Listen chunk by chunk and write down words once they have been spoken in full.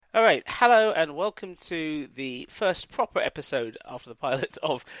All right, hello and welcome to the first proper episode after the pilot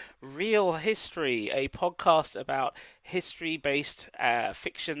of Real History, a podcast about history-based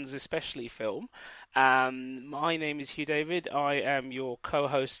fictions, especially film. My name is Hugh David. I am your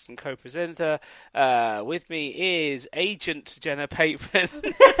co-host and co-presenter. With me is Agent Jenna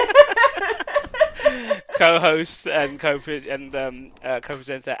Pateman. Co-host and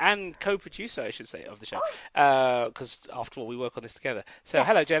co-presenter and co-producer, I should say, of the show, because after all, we work on this together. So, Yes.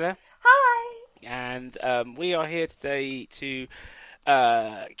 Hello, Jenna, Hi. and we are here today to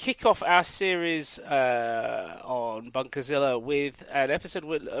kick off our series on Bunkerzilla with an episode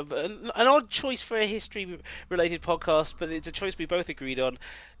with an odd choice for a history-related podcast, but it's a choice we both agreed on.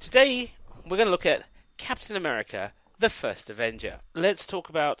 Today, we're going to look at Captain America: The First Avenger. Let's talk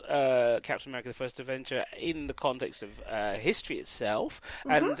about Captain America: The First Avenger in the context of history itself.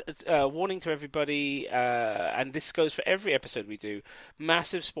 And warning to everybody, and this goes for every episode we do,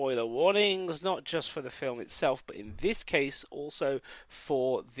 massive spoiler warnings, not just for the film itself, but in this case also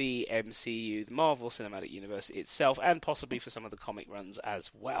for the MCU, the Marvel Cinematic Universe itself, and possibly for some of the comic runs as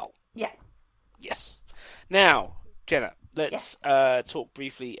well. Yeah. Yes. Now, Jenna, let's talk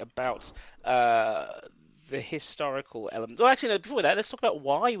briefly about the historical elements. Well, actually, no, before that, let's talk about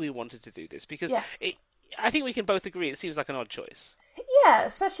why we wanted to do this, because I think we can both agree it seems like an odd choice. Yeah,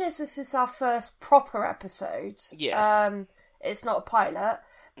 especially as this is our first proper episode. Yes. It's not a pilot,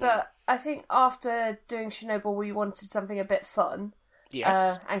 but I think after doing Chernobyl, we wanted something a bit fun.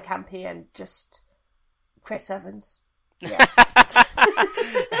 Yes. And campy and just Chris Evans. Yeah.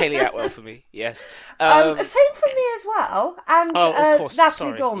 Haley Atwell for me, yes. Same for me as well. And of course. Natalie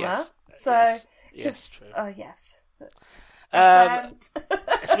Sorry. Dormer. Yes. So, yes, true. Yes.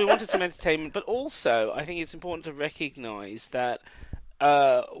 So we wanted some entertainment, but also I think it's important to recognise that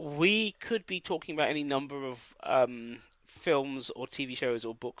we could be talking about any number of films or TV shows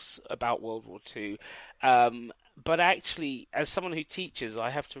or books about World War II. But actually, as someone who teaches, I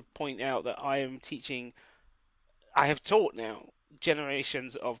have to point out that I have taught now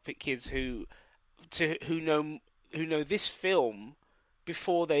generations of kids who know this film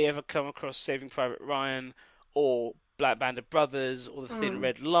before they ever come across Saving Private Ryan or Black Band of Brothers or The Thin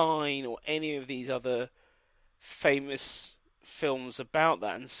Red Line or any of these other famous films about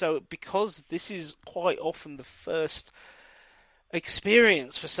that. And so because this is quite often the first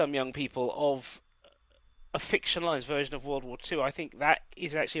experience for some young people of a fictionalized version of World War II, I think that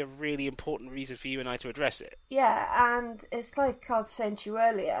is actually a really important reason for you and I to address it. Yeah, and it's like I was saying to you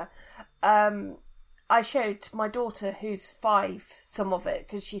earlier, I showed my daughter, who's 5, some of it,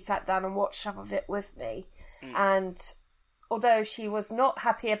 because she sat down and watched some of it with me. And although she was not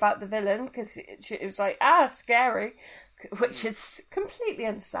happy about the villain, because it was like, scary, which is completely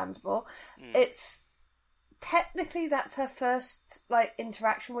understandable, it's technically that's her first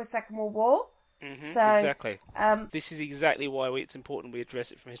interaction with Second World War. So, exactly. This is exactly why it's important we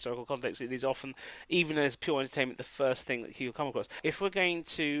address it from historical context. It is often, even as pure entertainment, the first thing that you'll come across. If we're going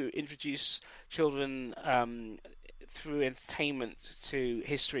to introduce children through entertainment to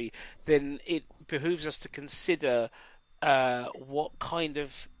history, then it behooves us to consider what kind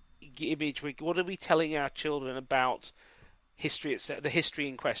of image, what are we telling our children about history itself, the history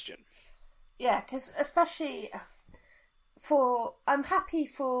in question. Yeah, because especially... I'm happy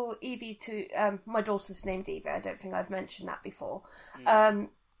for Evie to... my daughter's named Evie, I don't think I've mentioned that before.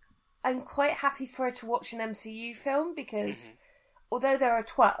 I'm quite happy for her to watch an MCU film because although there are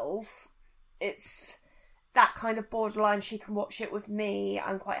 12, it's that kind of borderline, she can watch it with me.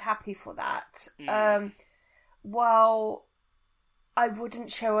 I'm quite happy for that. While I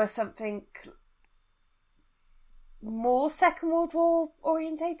wouldn't show her something more Second World War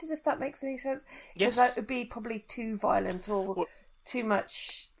orientated, if that makes any sense. Because that would be probably too violent or too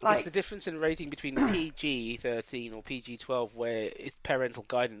much. There's the difference in rating between PG-13 or PG-12, where it's parental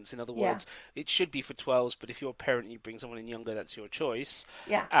guidance. In other words, it should be for 12s, but if you're a parent and you bring someone in younger, that's your choice.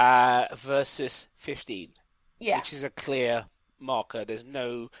 Versus 15, which is a clear marker. There's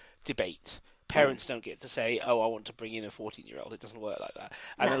no debate. Parents don't get to say, "Oh, I want to bring in a 14-year-old." It doesn't work like that.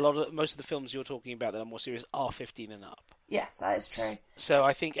 And most of the films you're talking about that are more serious are 15 and up. Yes, that is true. So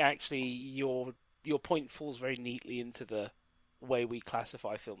I think actually your point falls very neatly into the way we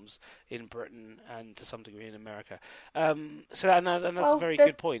classify films in Britain and to some degree in America. That's a very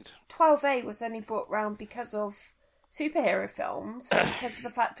good point. 12A was only brought round because of superhero films, because of the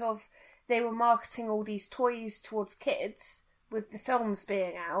fact of they were marketing all these toys towards kids with the films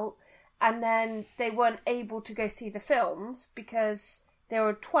being out. And then they weren't able to go see the films because they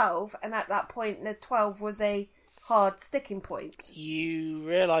were 12, and at that point, the 12 was a hard sticking point. You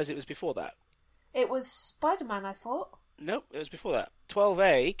realise it was before that? It was Spider-Man, I thought. Nope, it was before that.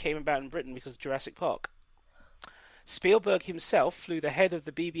 12A came about in Britain because of Jurassic Park. Spielberg himself flew the head of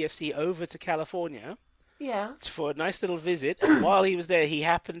the BBFC over to California for a nice little visit, and while he was there, he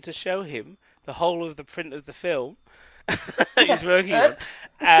happened to show him the whole of the print of the film he was working on,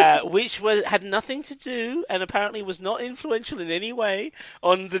 which had nothing to do, and apparently was not influential in any way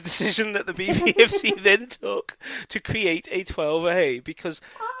on the decision that the BBFC then took to create a 12A. Because,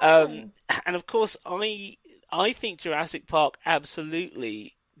 and of course, I think Jurassic Park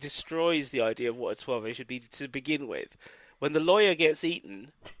absolutely destroys the idea of what a 12A should be to begin with. When the lawyer gets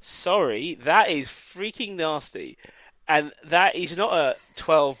eaten, sorry, that is freaking nasty. And that is not a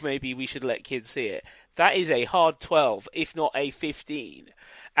 12, maybe we should let kids see it. That is a hard 12, if not a 15.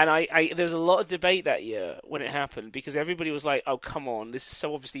 And there was a lot of debate that year when it happened, because everybody was like, oh, come on, this is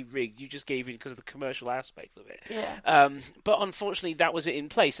so obviously rigged. You just gave in because of the commercial aspect of it. Yeah. But unfortunately, that was it in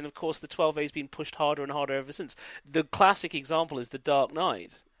place. And of course, the 12A has been pushed harder and harder ever since. The classic example is The Dark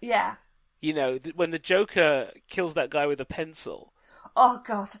Knight. Yeah. You know, when the Joker kills that guy with a pencil. Oh,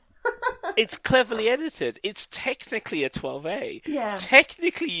 God. It's cleverly edited. It's technically a 12A. Yeah.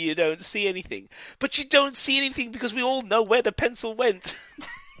 Technically, you don't see anything. But you don't see anything because we all know where the pencil went.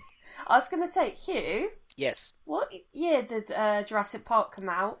 I was going to say, Hugh. Yes. What year did Jurassic Park come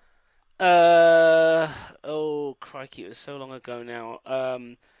out? Oh, crikey, it was so long ago now.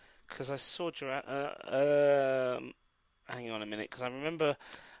 Because I saw hang on a minute, because I remember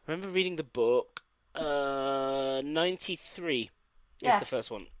reading the book. 93 is the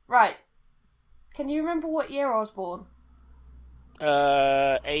first one. Right. Can you remember what year I was born?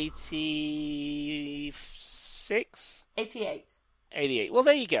 86? 88. 88. Well,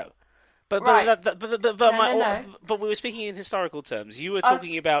 there you go. But right. But we were speaking in historical terms. You were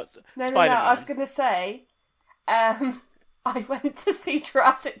talking about Spider-Man. No. I was going to say, I went to see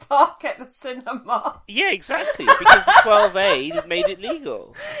Jurassic Park at the cinema. Yeah, exactly. Because the 12A made it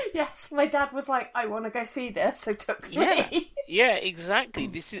legal. Yes, my dad was like, "I want to go see this," so took me. Yeah, exactly.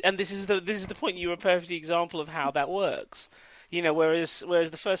 This is the point. You were a perfect example of how that works. You know, whereas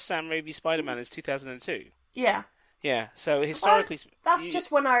the first Sam Raimi Spider-Man is 2002. Yeah. Yeah. So historically, that's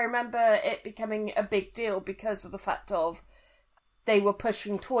just when I remember it becoming a big deal because of the fact of they were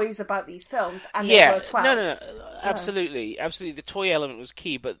pushing toys about these films, and they were 12s. No. Absolutely. The toy element was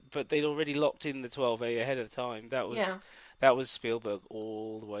key, but they'd already locked in the 12A ahead of time. That was Spielberg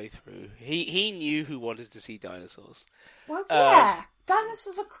all the way through. He knew who wanted to see dinosaurs. Well, yeah,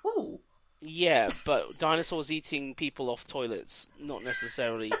 dinosaurs are cool. Yeah, but dinosaurs eating people off toilets, not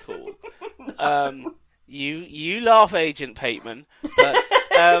necessarily cool. You laugh, Agent Pateman. But,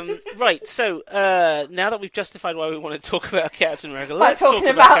 right, so now that we've justified why we want to talk about Captain America, let's talk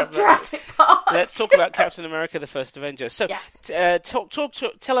about Jurassic Park. Let's talk about Captain America: The First Avenger. So, yes.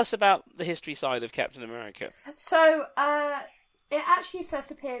 Tell us about the history side of Captain America. So, it actually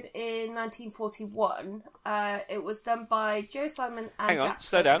first appeared in 1941. It was done by Joe Simon and Hang on, Jack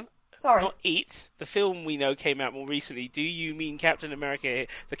slow down. Sorry. Not it. The film we know came out more recently. Do you mean Captain America,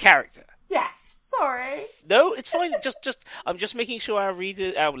 the character? Yes. Sorry. No, it's fine. I'm just making sure our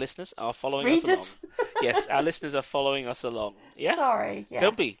listeners are following us along. Yes, our listeners are following us along. Yeah. Sorry. Yes.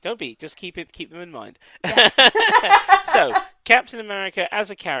 Don't be. Just keep them in mind. Yeah. So, Captain America as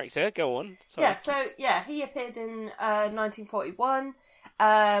a character. Go on. Sorry. Yeah. So he appeared in 1941.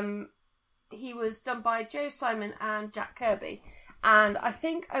 He was done by Joe Simon and Jack Kirby. And I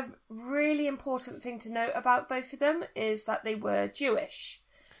think a really important thing to note about both of them is that they were Jewish.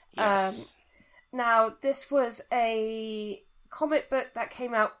 Yes. Now, this was a comic book that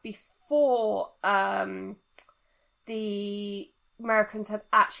came out before the Americans had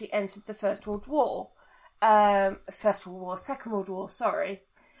actually entered the Second World War, sorry.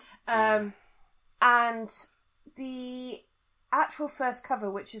 And the actual first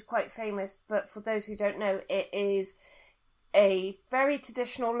cover, which is quite famous, but for those who don't know, it is a very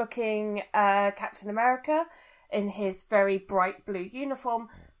traditional looking Captain America in his very bright blue uniform,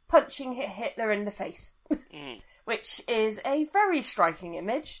 punching Hitler in the face, which is a very striking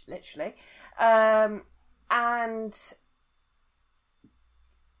image, literally. And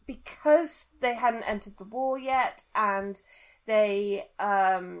because they hadn't entered the war yet, and there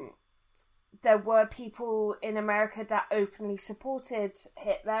were people in America that openly supported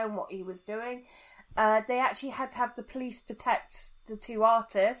Hitler and what he was doing, they actually had to have the police protect the two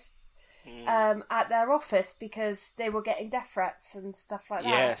artists at their office because they were getting death threats and stuff like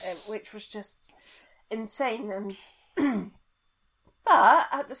that, which was just insane. And but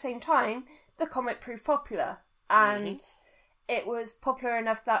at the same time, the comic proved popular, and it was popular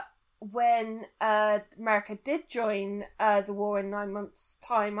enough that when America did join the war in 9 months'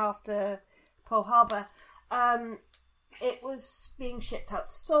 time after Pearl Harbor, it was being shipped out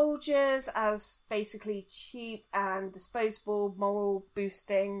to soldiers as basically cheap and disposable, moral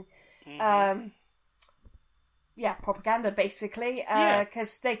boosting, propaganda basically,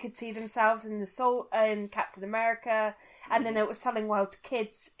 because they could see themselves in in Captain America, and then it was selling well to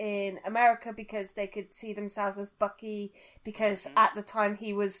kids in America because they could see themselves as Bucky, because at the time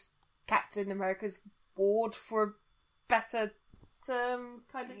he was Captain America's ward, for a better term,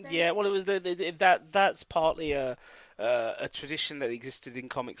 kind of thing. Yeah, well, it was that's partly a tradition that existed in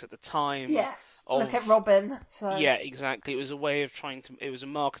comics at the time. Yes, look at Robin. So. Yeah, exactly. It was a way of trying to. It was a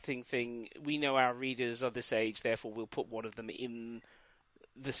marketing thing. We know our readers are this age, therefore we'll put one of them in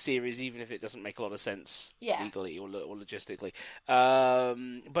the series, even if it doesn't make a lot of sense legally or logistically.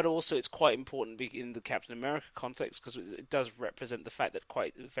 But also, it's quite important in the Captain America context because it does represent the fact that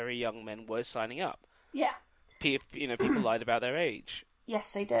quite very young men were signing up. Yeah. People lied about their age.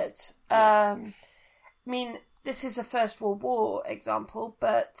 Yes, they did. I mean, this is a First World War example,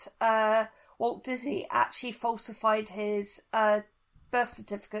 but Walt Disney actually falsified his birth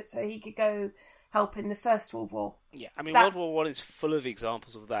certificate so he could go help in the First World War. Yeah, I mean, World War One is full of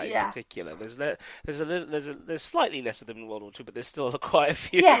examples of that in particular. There's slightly less of them in World War Two, but there's still quite a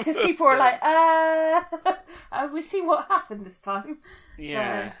few. Yeah, because people are like, we see what happened this time.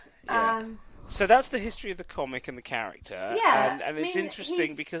 Yeah, so, so that's the history of the comic and the character. Yeah, and it's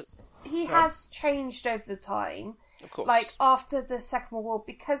interesting because he has changed over the time. Of course. Like after the Second World War,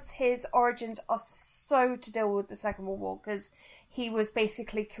 because his origins are so to deal with the Second World War, because he was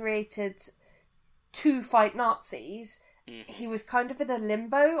basically created to fight Nazis. He was kind of in a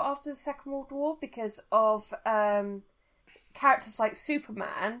limbo after the Second World War because of characters like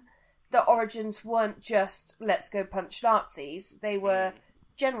Superman. The origins weren't just let's go punch Nazis; they were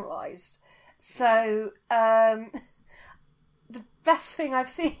generalized. So the best thing I've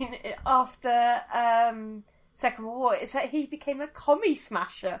seen after Second World War is that he became a commie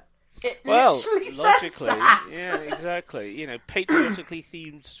smasher. It literally says that. Yeah, exactly. Patriotically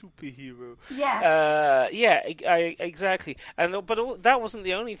themed superhero. Yes. Exactly. But that wasn't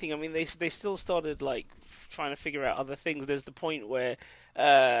the only thing. I mean, they still started trying to figure out other things. There's the point where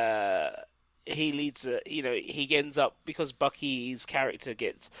he leads. He ends up, because Bucky's character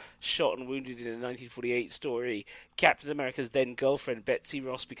gets shot and wounded in a 1948 story. Captain America's then girlfriend Betsy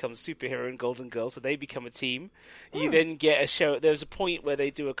Ross becomes superhero and Golden Girl, so they become a team. You then get a show. There's a point where they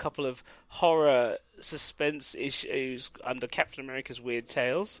do a couple of horror suspense issues under Captain America's Weird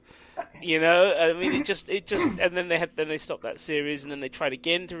Tales. I mean, it just, and then they stopped that series, and then they tried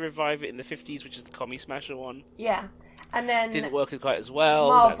again to revive it in the 50s, which is the Commie Smasher one. Yeah, and then didn't work quite as well.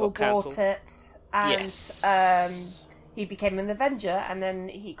 Marvel bought it, and he became an Avenger, and then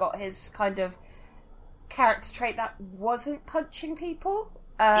he got his kind of character trait that wasn't punching people,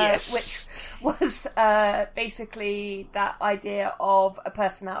 which was basically that idea of a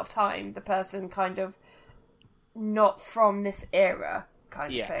person out of time, the person kind of not from this era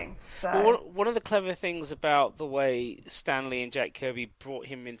kind of thing. So well, one of the clever things about the way Stan Lee and Jack Kirby brought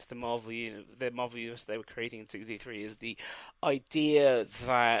him into the Marvel universe they were creating in '63 is the idea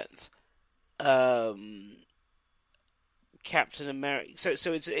that Captain America.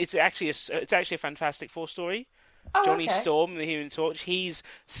 So it's actually a Fantastic Four story. Johnny Storm, the Human Torch, he's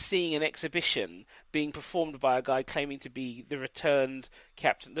seeing an exhibition being performed by a guy claiming to be the returned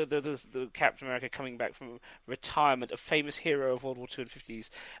Captain, the Captain America coming back from retirement, a famous hero of World War II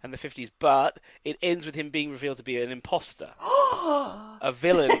and the 50s. But it ends with him being revealed to be an imposter, a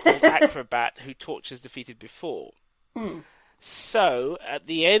villain called Acrobat who Torch has defeated before. So at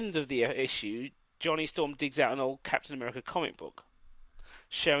the end of the issue, Johnny Storm digs out an old Captain America comic book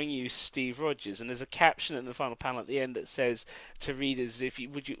showing you Steve Rogers, and there's a caption in the final panel at the end that says to readers,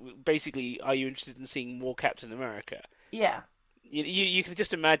 are you interested in seeing more Captain America? Yeah. You can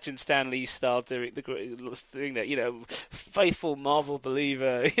just imagine Stan Lee's style doing that, faithful Marvel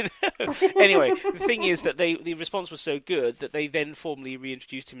believer. Anyway, the thing is that the response was so good that they then formally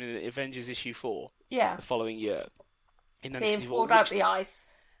reintroduced him in Avengers issue 4 the following year. Being pulled out the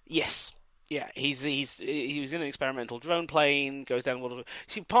ice. Yes. Yeah, he was in an experimental drone plane, goes down water.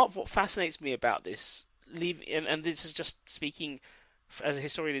 See, part of what fascinates me about this, and this is just speaking as a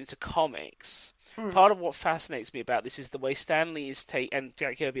historian into comics, part of what fascinates me about this is the way Stan Lee and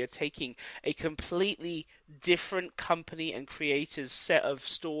Jack Kirby are taking a completely different company and creators' set of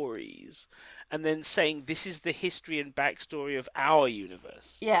stories, and then saying this is the history and backstory of our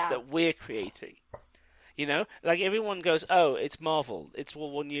universe that we're creating. You know, like everyone goes, "Oh, it's Marvel, it's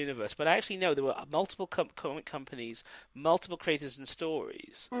all one universe," but actually, no. There were multiple comic companies, multiple creators and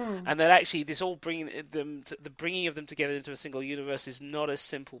stories, and that actually this all the bringing of them together into a single universe is not a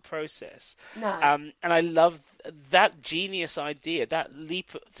simple process. No. And I love that genius idea, that leap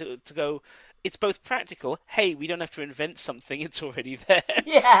to go. It's both practical. Hey, we don't have to invent something; it's already there.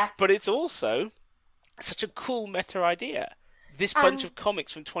 Yeah. But it's also such a cool meta idea. This bunch of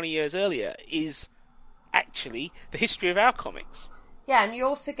comics from 20 years earlier is actually the history of our comics. Yeah, and you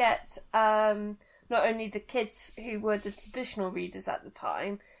also get not only the kids who were the traditional readers at the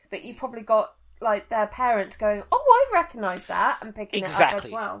time, but you probably got like their parents going, "Oh, I recognise that," and picking it up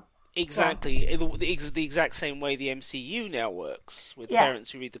as well. Exactly. So, the exact same way the MCU now works, with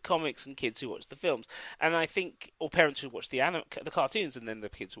parents who read the comics and kids who watch the films. And I think, or parents who watch the cartoons and then the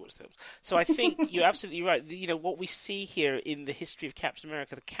kids who watch the films. So I think you're absolutely right. You know, what we see here in the history of Captain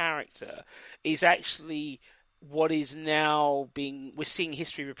America, the character, is actually what is now we're seeing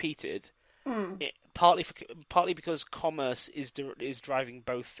history repeated. Partly because commerce is driving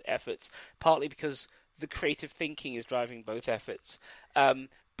both efforts, partly because the creative thinking is driving both efforts.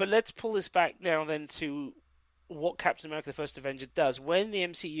 But let's pull this back now then to what Captain America the First Avenger does. When the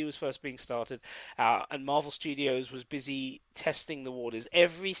MCU was first being started and Marvel Studios was busy testing the waters,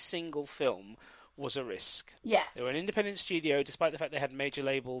 every single film was a risk. Yes. They were an independent studio, despite the fact they had major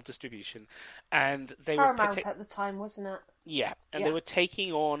label distribution. And they Paramount at the time, wasn't it? Yeah, and they were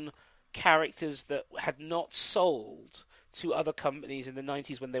taking on characters that had not sold to other companies in the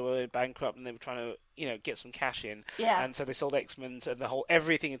 90s when they were bankrupt and they were trying to, get some cash in. Yeah. And so they sold X-Men and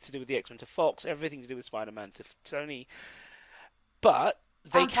everything to do with the X-Men to Fox, everything to do with Spider-Man to Sony. But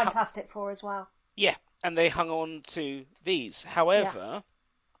they Fantastic Four as well. Yeah, and they hung on to these. However,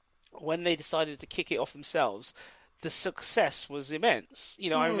 when they decided to kick it off themselves, the success was immense.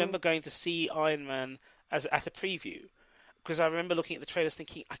 I remember going to see Iron Man at a preview, because I remember looking at the trailers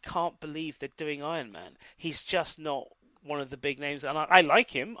thinking, I can't believe they're doing Iron Man. He's just not one of the big names, and I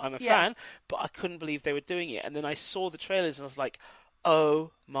like him, I'm a fan, but I couldn't believe they were doing it. And then I saw the trailers and I was like, oh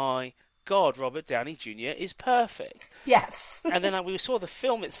my God, Robert Downey Jr. is perfect. Yes. And then we saw the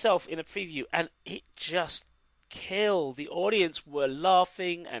film itself in a preview, and it just killed. The audience were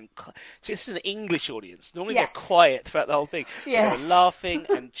laughing, and this is an English audience. Normally they're quiet throughout the whole thing. Yes. They were laughing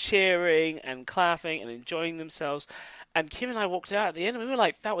and cheering and clapping and enjoying themselves. And Kim and I walked out at the end, and we were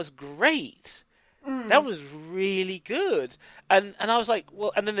like, that was great. That was really good. And I was like,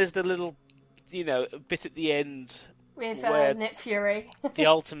 well, and then there's the little, bit at the end with where Nick Fury, the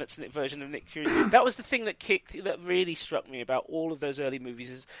ultimate version of Nick Fury. That was the thing that really struck me about all of those early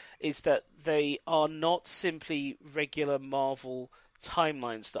movies is that they are not simply regular Marvel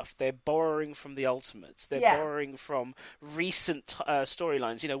timeline stuff. They're borrowing from the Ultimates. They're borrowing from recent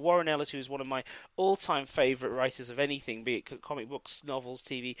storylines. Warren Ellis, who is one of my all-time favorite writers of anything, be it comic books, novels,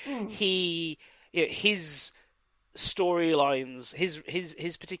 TV, his storylines,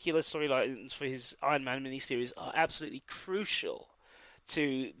 his particular storylines for his Iron Man miniseries are absolutely crucial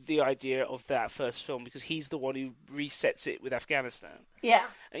to the idea of that first film, because he's the one who resets it with Afghanistan. Yeah.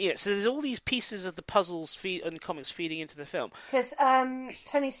 So there's all these pieces of the puzzles and comics feeding into the film. Because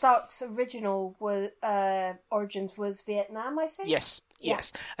Tony Stark's original origins was Vietnam, I think? Yes.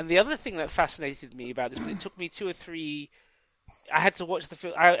 And the other thing that fascinated me about this, but it took me 2 or 3... I had to watch the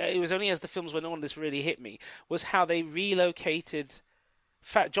film. It was only as the films went on this really hit me, was how they relocated...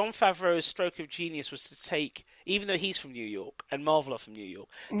 Jon Favreau's stroke of genius was to take, even though he's from New York and Marvel are from New York,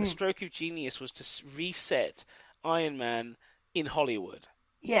 the stroke of genius was to reset Iron Man in Hollywood.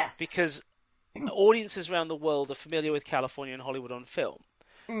 Yes. Because audiences around the world are familiar with California and Hollywood on film.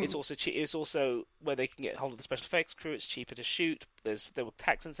 It's also It's also where they can get hold of the special effects crew. It's cheaper to shoot. There were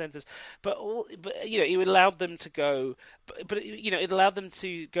tax incentives, but it allowed them to go. But it allowed them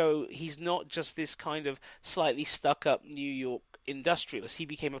to go. He's not just this kind of slightly stuck up New York industrialist. He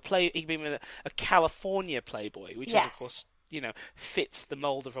became a California playboy, which is of course fits the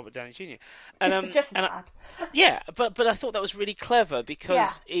mold of Robert Downey Jr. And just a tad. But I thought that was really clever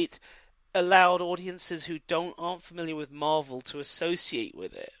because it allowed audiences who aren't familiar with Marvel to associate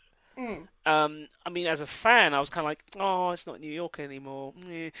with it. I mean, as a fan, I was kind of like, oh, it's not New York anymore.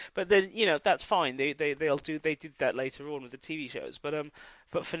 But then, that's fine. They did that later on with the TV shows.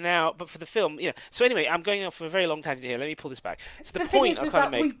 But for now, for the film, So anyway, I'm going off for a very long tangent here. Let me pull this back. So the point I was trying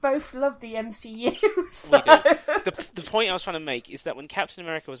to make, we both love the MCU. So. We do. The point I was trying to make is that when Captain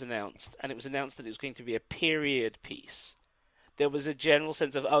America was announced, and it was announced that it was going to be a period piece, there was a general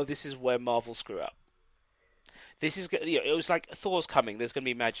sense of, oh, this is where Marvel screw up. This is, it was like Thor's coming. There's going to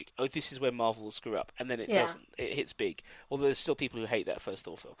be magic. Oh, this is where Marvel will screw up, and then it doesn't. It hits big. Although there's still people who hate that first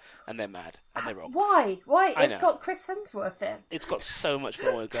Thor film, and they're mad and they're wrong. Why? It's know. got Chris Hemsworth in. It's got so much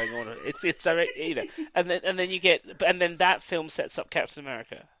more going on. It's direct, and then that film sets up Captain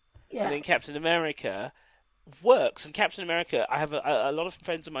America. Yes. And then Captain America works, and Captain America, I have a lot of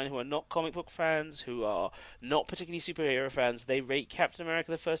friends of mine who are not comic book fans, who are not particularly superhero fans. They rate Captain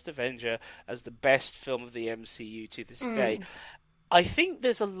America: The First Avenger as the best film of the MCU to this day. I think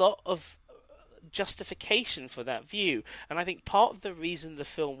there's a lot of justification for that view, and I think part of the reason the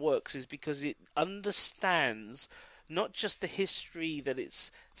film works is because it understands not just the history that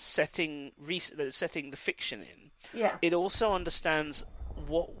it's setting the fiction in. Yeah. It also understands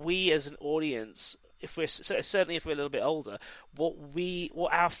what we as an audience, if we're a little bit older, what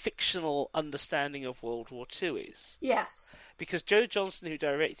our fictional understanding of World War II is. Yes. Because Joe Johnston, who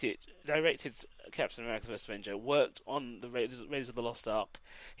directed Captain America: The First Avenger, worked on the Raiders of the Lost Ark.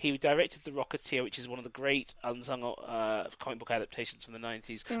 He directed The Rocketeer, which is one of the great unsung comic book adaptations from the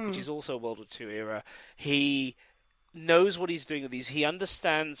 90s, which is also a World War II era. He knows what he's doing with these. He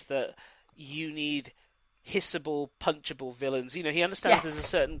understands that you need hissable, punchable villains. He understands there's a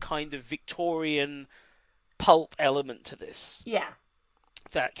certain kind of Victorian pulp element to this. Yeah.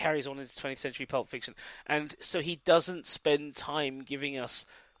 That carries on into 20th century pulp fiction. And so he doesn't spend time giving us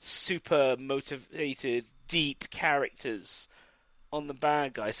super motivated, deep characters on the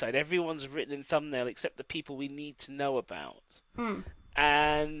bad guy side. Everyone's written in thumbnail except the people we need to know about.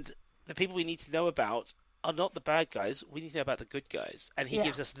 And the people we need to know about are not the bad guys. We need to know about the good guys. And he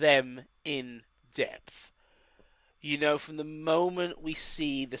gives us them in depth. From the moment we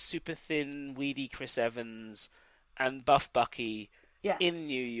see the super thin, weedy Chris Evans and buff Bucky in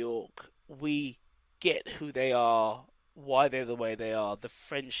New York, we get who they are, why they're the way they are, the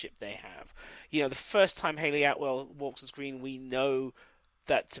friendship they have. The first time Hayley Atwell walks on screen, we know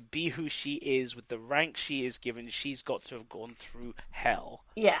that to be who she is, with the rank she is given, she's got to have gone through hell.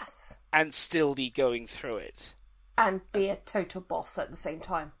 Yes. And still be going through it. And be a total boss at the same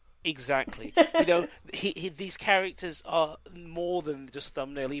time. Exactly. These characters are more than just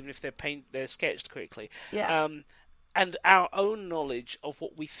thumbnail, even if they're sketched quickly. Yeah. And our own knowledge of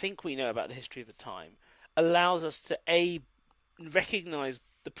what we think we know about the history of the time allows us to recognize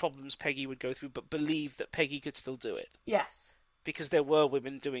the problems Peggy would go through, but believe that Peggy could still do it. Yes. Because there were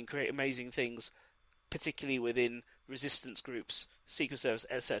women doing great, amazing things, particularly within resistance groups, Secret Service,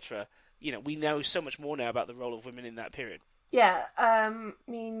 etc. We know so much more now about the role of women in that period. Yeah,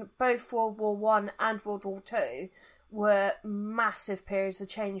 both World War One and World War Two were massive periods of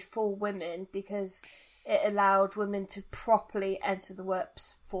change for women because it allowed women to properly enter the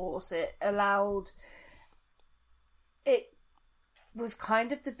workforce. It was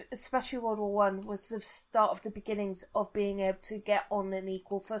kind of especially World War One was the start of the beginnings of being able to get on an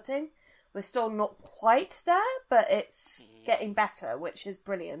equal footing. We're still not quite there, but it's getting better, which is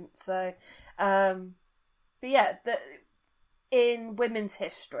brilliant. So, but yeah, in women's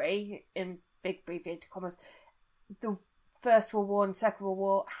history, in big abbreviated commas, the First World War and Second World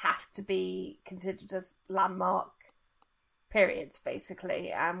War have to be considered as landmark periods,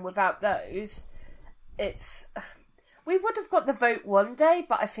 basically. And without those, we would have got the vote one day,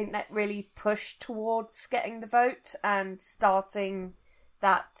 but I think that really pushed towards getting the vote and starting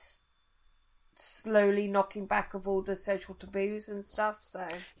that slowly knocking back of all the social taboos and stuff. So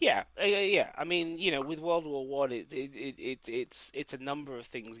yeah. I mean, with World War One, it's a number of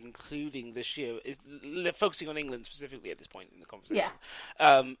things, including the sheer focusing on England specifically at this point in the conversation.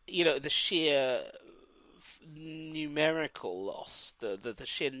 Yeah. The sheer numerical loss, the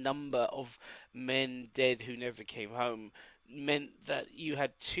sheer number of men dead who never came home meant that you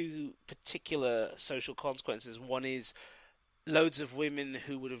had two particular social consequences. One is loads of women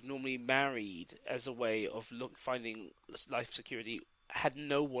who would have normally married as a way of finding life security had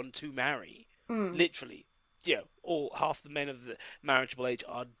no one to marry. Literally. All half the men of the marriageable age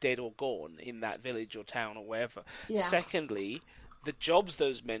are dead or gone in that village or town or wherever. Yeah. Secondly, the jobs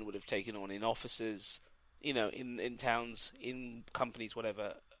those men would have taken on in offices, in towns, in companies,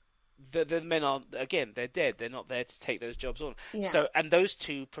 whatever, the men are, again, they're dead. They're not there to take those jobs on. Yeah. So, and those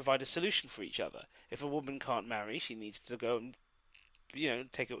two provide a solution for each other. If a woman can't marry, she needs to go and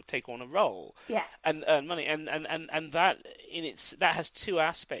take on a role. Yes. And earn money. And that that has two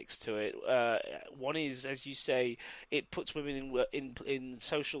aspects to it. One is, as you say, it puts women in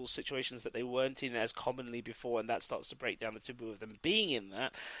social situations that they weren't in as commonly before, and that starts to break down the taboo of them being in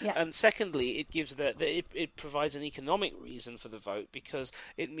that. Yeah. And secondly, it gives it provides an economic reason for the vote, because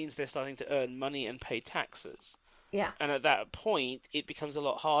it means they're starting to earn money and pay taxes. Yeah. And at that point, it becomes a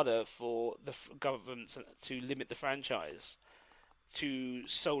lot harder for the governments to limit the franchise to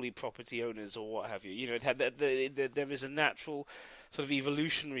solely property owners or what have you. You know, there is a natural sort of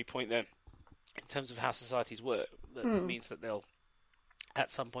evolutionary point there in terms of how societies work that means that they'll at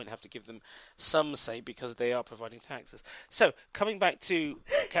some point have to give them some say because they are providing taxes. So coming back to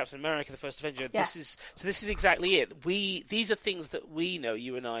Captain America: The First Avenger, Yes. this is exactly it. These are things that we know,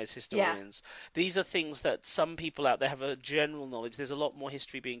 you and I as historians. These are things that some people out there have a general knowledge. There's a lot more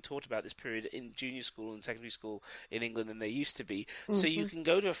history being taught about this period in junior school and secondary school in England than there used to be. So you can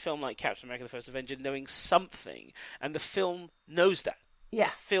go to a film like Captain America: The First Avenger knowing something, and the film knows that. Yeah.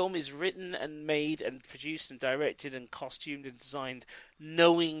 The film is written and made and produced and directed and costumed and designed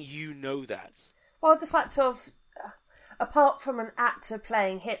knowing you know that. Well, the fact of, apart from an actor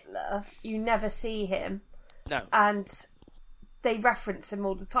playing Hitler, you never see him. No. And they reference him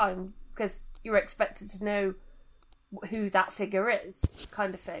all the time because you're expected to know who that figure is,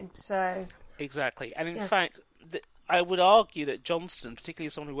 kind of thing. So Exactly. And in fact, I would argue that Johnston, particularly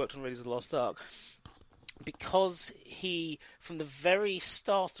as someone who worked on Raiders of the Lost Ark, because he, from the very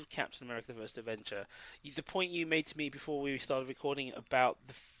start of Captain America: The First Avenger, the point you made to me before we started recording about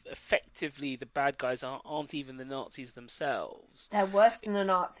effectively the bad guys aren't even the Nazis themselves. They're worse than the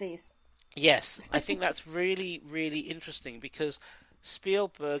Nazis. Yes, I think that's really, really interesting because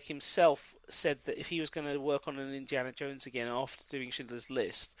Spielberg himself said that if he was going to work on an Indiana Jones again after doing Schindler's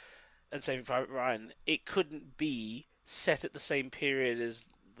List and Saving Private Ryan, it couldn't be set at the same period as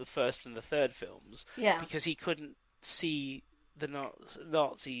the first and the third films, because he couldn't see the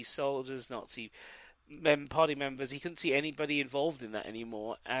Nazi soldiers, Nazi party members. He couldn't see anybody involved in that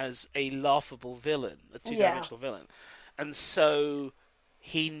anymore as a laughable villain, a two-dimensional villain, and so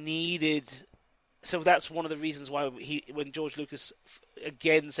he needed. So that's one of the reasons why when George Lucas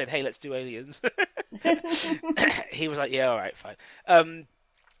again said, "Hey, let's do aliens," he was like, "Yeah, all right, fine."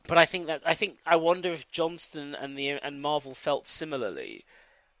 But I wonder if Johnston and Marvel felt similarly.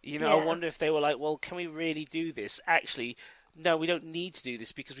 You know, I wonder if they were like, well, can we really do this? Actually, no, we don't need to do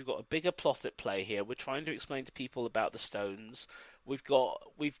this because we've got a bigger plot at play here. We're trying to explain to people about the Stones. We've got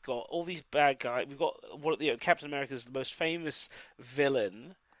all these bad guys. We've got Captain America's the most famous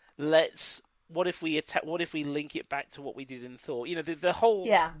villain. What if we link it back to what we did in Thor? You know, the whole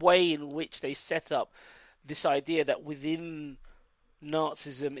way in which they set up this idea that within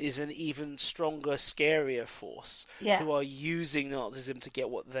Nazism is an even stronger, scarier force who are using Nazism to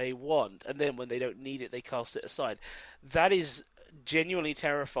get what they want, and then when they don't need it, they cast it aside. That is genuinely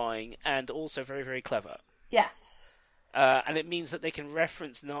terrifying and also very, very clever. Yes. And it means that they can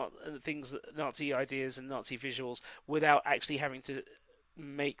reference Nazi ideas and Nazi visuals without actually having to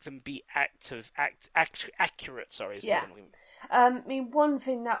make them be accurate. Sorry. I mean, one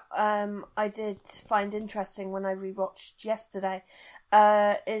thing that I did find interesting when I rewatched yesterday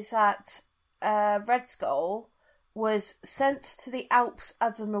is that Red Skull was sent to the Alps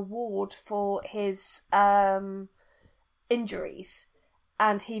as an award for his injuries,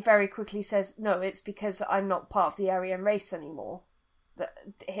 and he very quickly says, "No, it's because I'm not part of the Aryan race anymore. That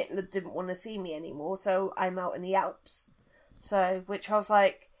Hitler didn't want to see me anymore, so I'm out in the Alps." So, which I was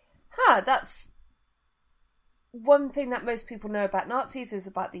like, that's one thing that most people know about Nazis is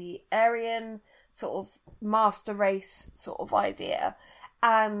about the Aryan sort of master race sort of idea.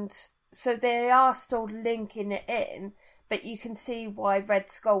 And so they are still linking it in, but you can see why Red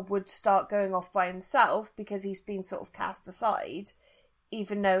Skull would start going off by himself because he's been sort of cast aside,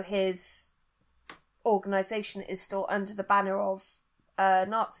 even though his organisation is still under the banner of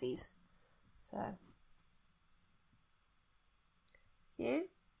Nazis. So, Hugh?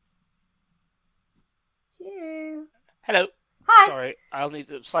 Hello. Hi. Sorry, I'll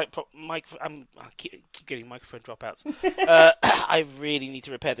need a slight I keep getting microphone dropouts. I really need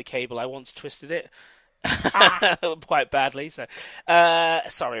to repair the cable. I once twisted it quite badly. So,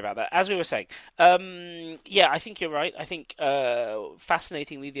 sorry about that. As we were saying, I think you're right. I think,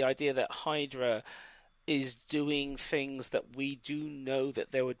 fascinatingly, the idea that Hydra is doing things that we do know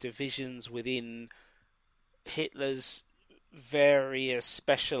that there were divisions within Hitler's various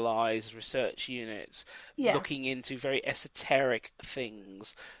specialized research units looking into very esoteric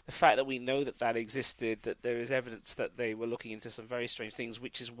things. The fact that we know that existed, that there is evidence that they were looking into some very strange things,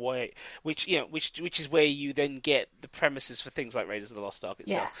 which is where you then get the premises for things like Raiders of the Lost Ark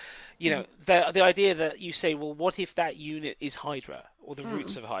itself. Yes. You know, the idea that you say, well, what if that unit is Hydra or the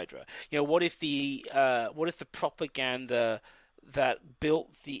roots of Hydra? You know, what if the propaganda that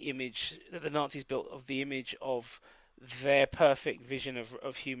built the image that the Nazis built of the image of their perfect vision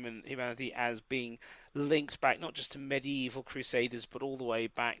of humanity as being linked back not just to medieval crusaders but all the way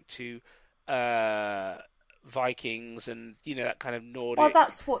back to Vikings and that kind of Nordic. Well,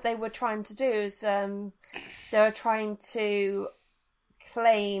 that's what they were trying to do. Is they were trying to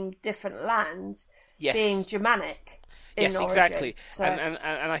claim different lands, yes. being Germanic. Yes, origin. Exactly. So... And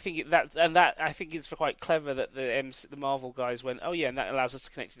I think that I think it's quite clever that the Marvel guys went, oh yeah, and that allows us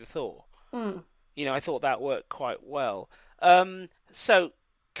to connect it to Thor. Mm. I thought that worked quite well. So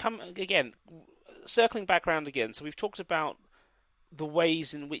circling back around again. So we've talked about the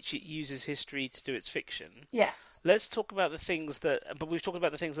ways in which it uses history to do its fiction. Yes. Let's talk about the things but we've talked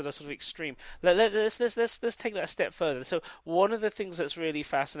about the things that are sort of extreme. Let's take that a step further. So one of the things that's really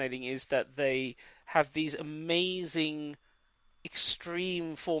fascinating is that they have these amazing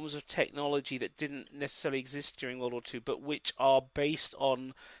extreme forms of technology that didn't necessarily exist during World War II, but which are based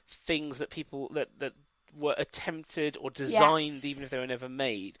on things that people that were attempted or designed, yes. even if they were never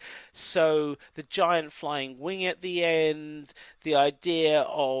made. So the giant flying wing at the end, the idea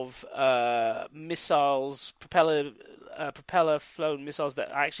of missiles, propeller-flown missiles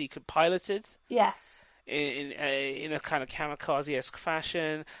that actually could piloted. Yes. In a kind of kamikaze-esque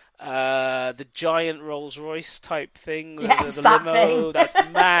fashion. The giant Rolls-Royce type thing, yes, the that limo, thing.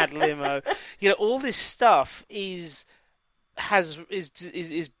 that mad limo. All this stuff is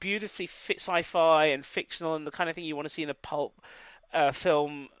beautifully sci-fi and fictional and the kind of thing you want to see in a pulp-based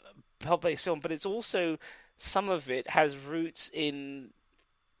film. But it's also, some of it has roots in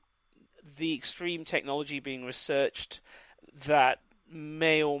the extreme technology being researched that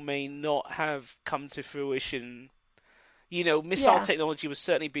may or may not have come to fruition. Missile technology was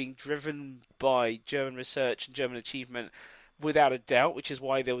certainly being driven by German research and German achievement, without a doubt, which is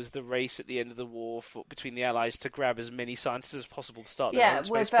why there was the race at the end of the war between the Allies to grab as many scientists as possible to start their own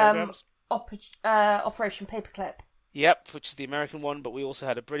space programs. Operation Paperclip. Yep, which is the American one, but we also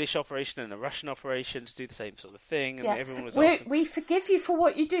had a British operation and a Russian operation to do the same sort of thing, and everyone was... We forgive you for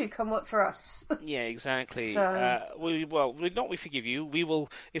what you do, come work for us. Yeah, exactly. So... we forgive you. We will,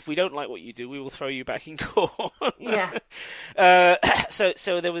 if we don't like what you do, we will throw you back in court. Yeah.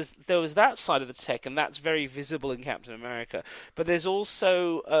 So there was that side of the tech, and that's very visible in Captain America. But there's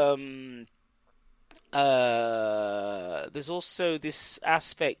also this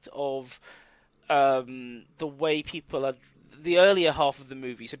aspect of the way people are, the earlier half of the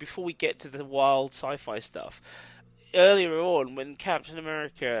movie, so before we get to the wild sci-fi stuff, earlier on when Captain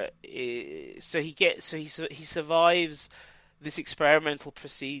America he survives this experimental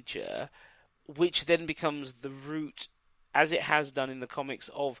procedure, which then becomes the root, as it has done in the comics,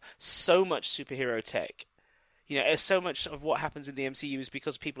 of so much superhero tech. So much of what happens in the MCU is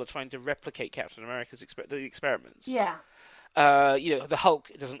because people are trying to replicate Captain America's experiments. Yeah. The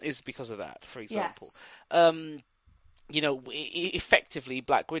Hulk is because of that, for example. Yes. Effectively,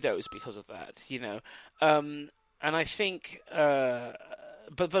 Black Widow is because of that. And I think,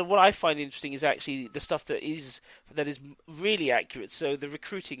 but what I find interesting is actually the stuff that is really accurate. So the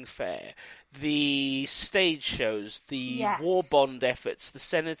recruiting fair, the stage shows, the war bond efforts, the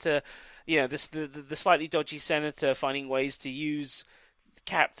senator, the slightly dodgy senator finding ways to use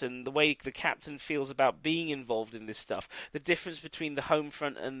Captain, the way the Captain feels about being involved in this stuff, the difference between the home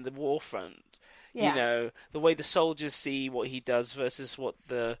front and the war front, the way the soldiers see what he does versus what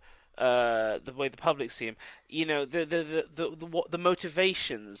the way the public see him, the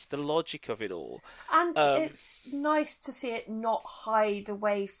motivations, the logic of it all, and it's nice to see it not hide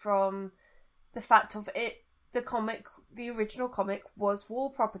away from the fact of it. The original comic was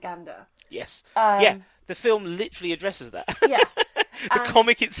war propaganda. Yes, the film literally addresses that. Yeah. The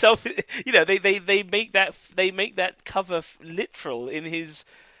comic itself, they make that cover literal in his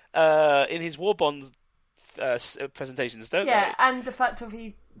war bonds presentations, don't they? Yeah, and the fact of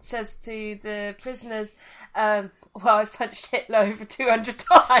he says to the prisoners, I've punched Hitler over 200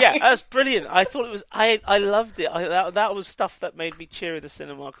 times. Yeah, that's brilliant. I thought it was, I loved it. That was stuff that made me cheer in the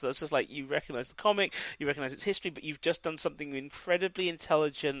cinema, because I was just like, you recognise the comic, you recognise its history, but you've just done something incredibly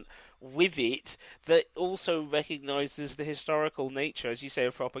intelligent with it that also recognises the historical nature, as you say,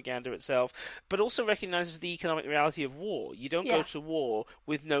 of propaganda itself, but also recognises the economic reality of war. You don't go to war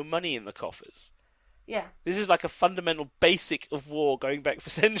with no money in the coffers. Yeah. This is like a fundamental basic of war going back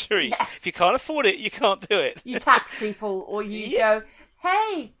for centuries. Yes. If you can't afford it, you can't do it. You tax people, or you go,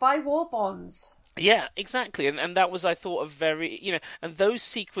 hey, buy war bonds. Yeah, exactly. And that was, I thought, a very, and those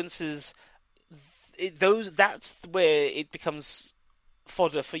sequences, that's where it becomes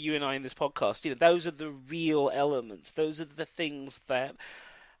fodder for you and I in this podcast. Those are the real elements. Those are the things that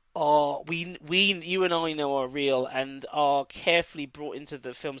you and I know are real and are carefully brought into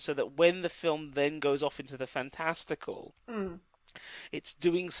the film, so that when the film then goes off into the fantastical, it's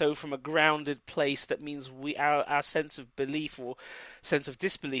doing so from a grounded place that means our sense of belief, or sense of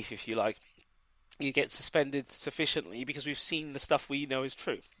disbelief, if you like, you get suspended sufficiently because we've seen the stuff we know is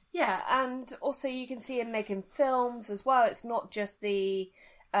true. Yeah, and also you can see him making films as well. It's not just the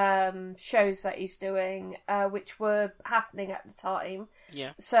shows that he's doing, which were happening at the time.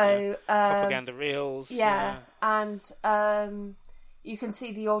 Yeah. So propaganda reels. Yeah, and you can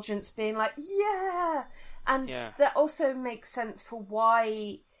see the audience being like, "Yeah," and that also makes sense for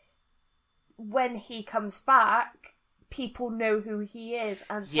why, when he comes back, people know who he is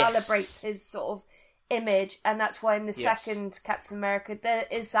and celebrate his sort of image, and that's why in the second Captain America there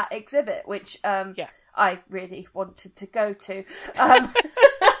is that exhibit, which I really wanted to go to.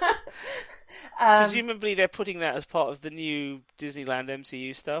 Presumably they're putting that as part of the new Disneyland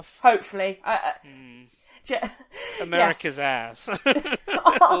MCU stuff. Hopefully. America's ass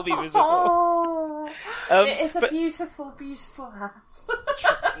will be visible. It is a beautiful, beautiful ass.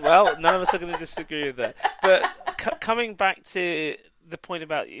 Well, none of us are going to disagree with that. But coming back to the point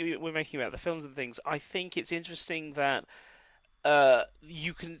about we're making about the films and things, I think it's interesting that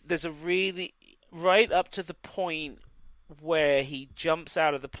there's a really right up to the point where he jumps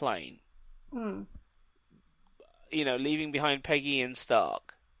out of the plane, leaving behind Peggy and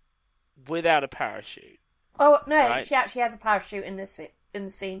Stark without a parachute. Oh no, right? She actually has a parachute in the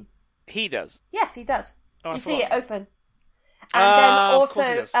scene. He does. Yes, he does. You see it open. And then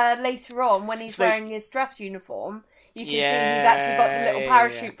also later on, when he's wearing his dress uniform, you can see he's actually got the little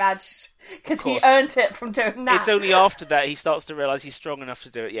parachute badge because he earned it from doing that. It's only after that he starts to realise he's strong enough to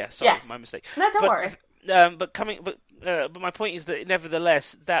do it. Yeah, sorry, my mistake. No, don't worry. But my point is that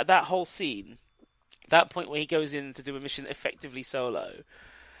nevertheless, that whole scene, that point where he goes in to do a mission effectively solo,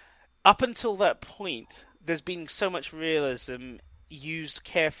 up until that point, there's been so much realism used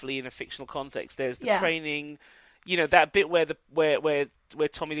carefully in a fictional context. There's the training. That bit where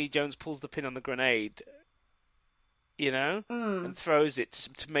Tommy Lee Jones pulls the pin on the grenade, and throws it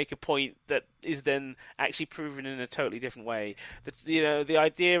to make a point that is then actually proven in a totally different way. The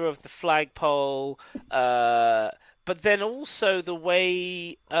idea of the flagpole, but then also the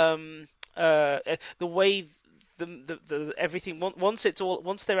way the everything once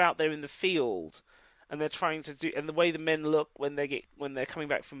they're out there in the field and they're trying to do, and the way the men look when they're coming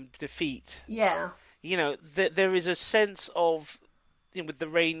back from defeat. Yeah. There is a sense of, with the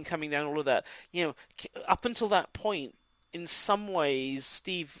rain coming down, all of that. Up until that point, in some ways,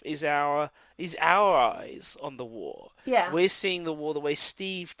 Steve is our eyes on the war. Yeah, we're seeing the war the way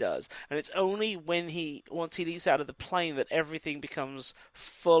Steve does, and it's only once he leaps out of the plane that everything becomes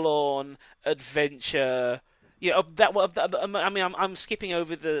full on adventure. I'm skipping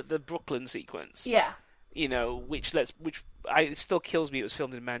over the Brooklyn sequence. Yeah. It still kills me. It was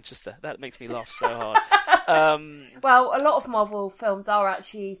filmed in Manchester. That makes me laugh so hard. Well, a lot of Marvel films are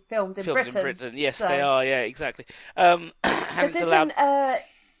actually filmed in Britain. Yes, they are. Yeah, exactly. Is this in a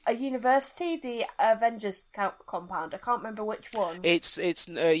university, the Avengers compound? I can't remember which one. It's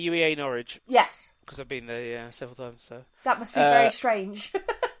UEA Norwich. Yes, because I've been there several times. So that must be very strange.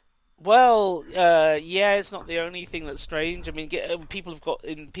 Well, it's not the only thing that's strange. I mean, people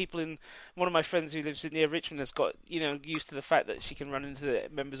in one of my friends who lives near Richmond has got used to the fact that she can run into the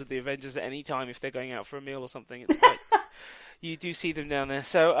members of the Avengers at any time if they're going out for a meal or something. It's quite, you do see them down there.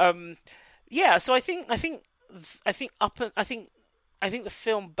 So so I think the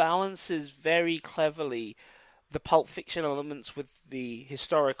film balances very cleverly the Pulp Fiction elements with the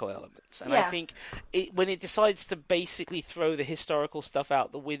historical elements. And I think when it decides to basically throw the historical stuff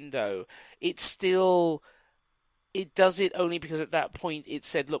out the window, it does it only because at that point it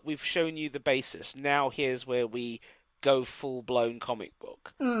said, look, we've shown you the basis. Now here's where we go full-blown comic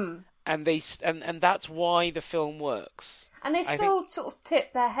book. Mm. And that's why the film works. And they still sort of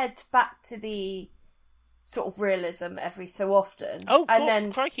tip their head back to the sort of realism every so often. Oh, and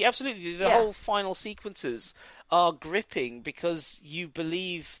then crikey, absolutely. The whole final sequences are gripping because you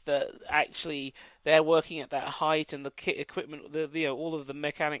believe that actually they're working at that height and the kit equipment, all of the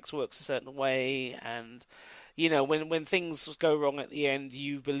mechanics works a certain way, and when things go wrong at the end,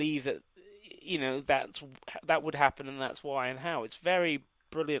 you believe that that would happen and that's why and how. It's very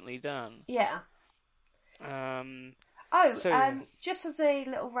brilliantly done. Yeah. Just as a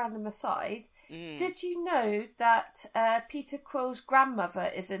little random aside, did you know that Peter Quill's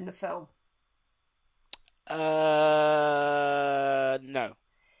grandmother is in the film? No.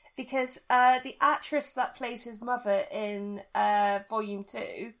 Because the actress that plays his mother in Volume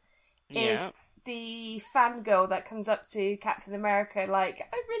 2 is the fangirl that comes up to Captain America like,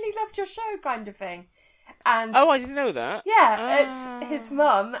 I really loved your show kind of thing. And I didn't know that. Yeah, it's his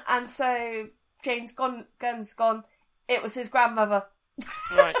mum, and so James Gunn's gone, it was his grandmother.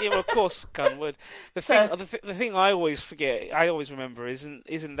 Right, yeah, well, of course, Gunwood. So, The thing I always forget, I always remember, isn't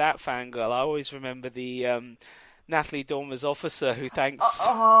that fangirl? I always remember the Natalie Dormer's officer who thanks.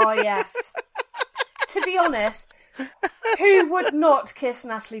 oh yes. To be honest, who would not kiss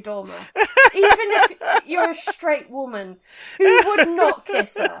Natalie Dormer? Even if you're a straight woman, who would not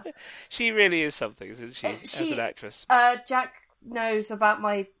kiss her? She really is something, isn't she, as an actress? Jack knows about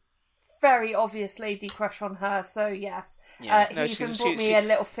my very obvious lady crush on her, so yes. Yeah. He even brought me a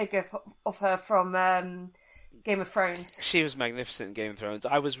little figure of her from Game of Thrones. She was magnificent in Game of Thrones.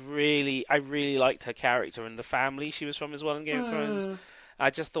 I really liked her character and the family she was from as well in Game of Thrones. I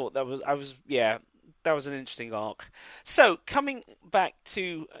just thought that was an interesting arc. So coming back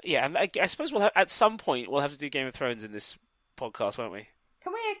to and I suppose at some point we'll have to do Game of Thrones in this podcast, won't we?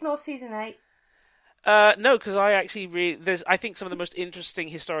 Can we ignore season 8? No, because I think some of the most interesting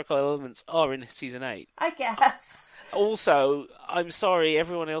historical elements are in season 8. I guess. Also, I'm sorry,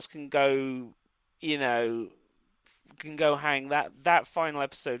 everyone else can go, hang. That final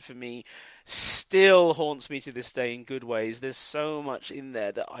episode for me still haunts me to this day in good ways. There's so much in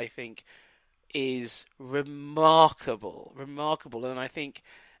there that I think is remarkable, and I think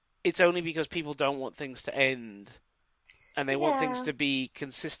it's only because people don't want things to end. And they want things to be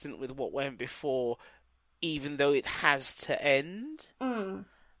consistent with what went before, even though it has to end. And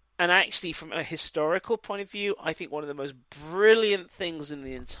actually, from a historical point of view, I think one of the most brilliant things in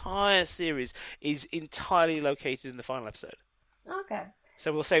the entire series is entirely located in the final episode. Okay.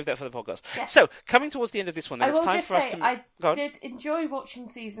 So we'll save that for the podcast. Yes. So, coming towards the end of this one, then it's time for us to... I did enjoy watching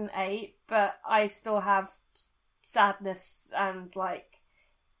season 8, but I still have sadness and,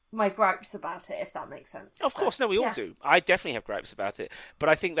 my gripes about it, if that makes sense. Of course, no, we all do. I definitely have gripes about it, but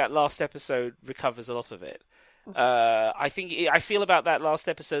I think that last episode recovers a lot of it. I feel about that last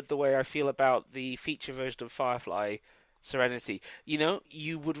episode the way I feel about the feature version of Firefly, Serenity.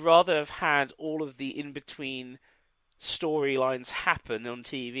 You would rather have had all of the in-between storylines happen on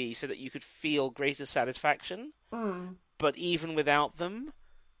TV so that you could feel greater satisfaction. But even without them,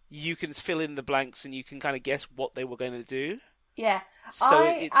 you can fill in the blanks and you can kind of guess what they were going to do. Yeah, so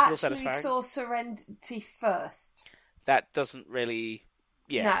it's still actually satisfying. saw Serenity first. That doesn't really...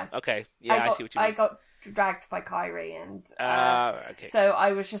 Yeah, no. Okay. Yeah, I see what you mean. I got dragged by Kyrie, and okay. so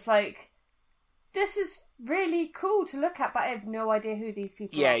I was just like, this is really cool to look at, but I have no idea who these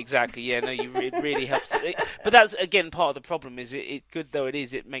people are. Yeah, exactly. Yeah, no, it really helps. But that's, again, part of the problem is it good though it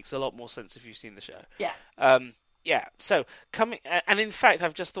is, it makes a lot more sense if you've seen the show. Yeah. Yeah, so and in fact,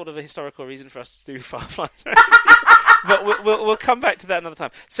 I've just thought of a historical reason for us to do Firefly. But we'll come back to that another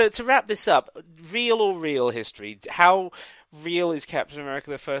time. So to wrap this up, real history. How real is Captain America: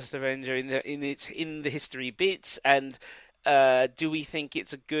 The First Avenger in the history bits? And do we think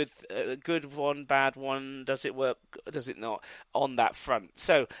it's a good one, bad one? Does it work? Does it not on that front?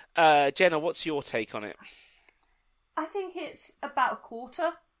 So Jenna, what's your take on it? I think it's about a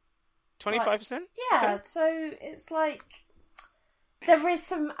quarter. 25%? Yeah. Okay. So it's there is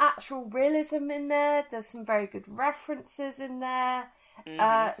some actual realism in there. There's some very good references in there,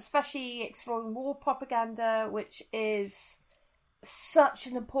 especially exploring war propaganda, which is such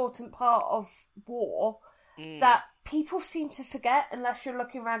an important part of war that people seem to forget unless you're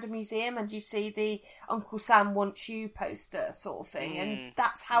looking around a museum and you see the Uncle Sam Wants You poster sort of thing. And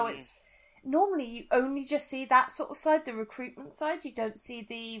that's how it's... Normally you only just see that sort of side, the recruitment side. You don't see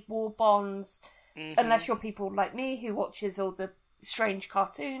the war bonds unless you're people like me who watches all the strange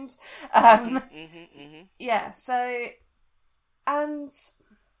cartoons. Yeah, so... And...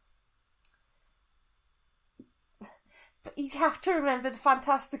 But you have to remember the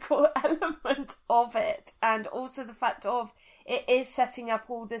fantastical element of it, and also the fact of it is setting up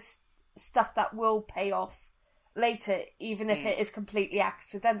all this stuff that will pay off later, even if it is completely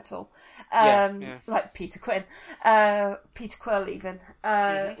accidental. Like Peter Quill even,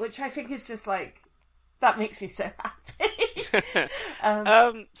 which I think is just that makes me so happy.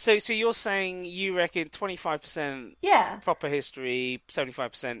 So you're saying you reckon 25% proper history,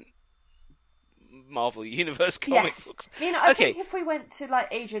 75% Marvel Universe comic books. I think if we went to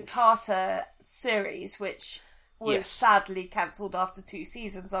Agent Carter series, which was sadly cancelled after 2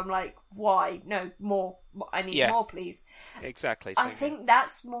 seasons, I'm like, why? No, more. I need more, please. Exactly. I think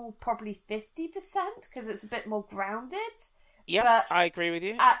that's more probably 50% because it's a bit more grounded. Yeah, but I agree with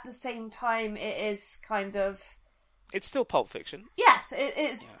you. At the same time, it is kind of... It's still Pulp Fiction. Yes, it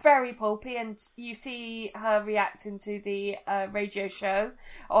is very pulpy, and you see her reacting to the radio show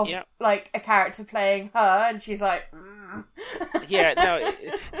of a character playing her, and she's like, Yeah, no.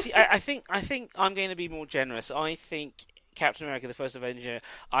 See, I think I'm going to be more generous. I think Captain America: The First Avenger,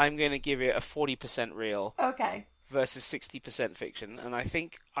 I'm going to give it a 40% real. Okay. versus 60% fiction, and I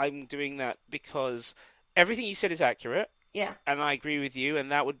think I'm doing that because everything you said is accurate. Yeah. And I agree with you,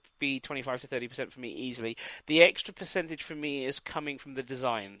 and that would be 25 to 30% for me easily. The extra percentage for me is coming from the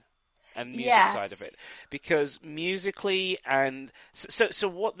design and music side of it, because musically and so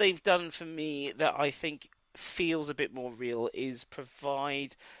what they've done for me that I think feels a bit more real is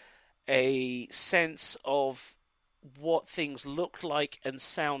provide a sense of what things looked like and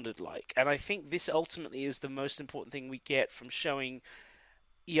sounded like. And I think this ultimately is the most important thing we get from showing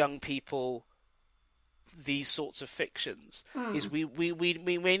young people these sorts of fictions, is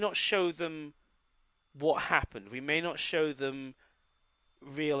we may not show them what happened, we may not show them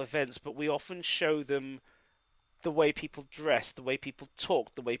real events, but we often show them the way people dressed, the way people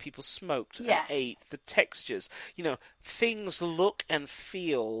talked, the way people smoked and ate, the textures. Things look and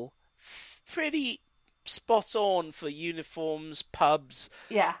feel pretty spot on for uniforms, pubs.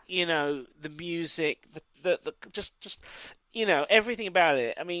 Yeah. The music, the just everything about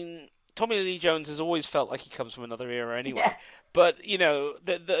it. I mean, Tommy Lee Jones has always felt like he comes from another era anyway. Yes. But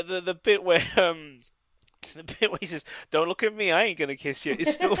the bit where the bit where he says, "Don't look at me, I ain't gonna kiss you,"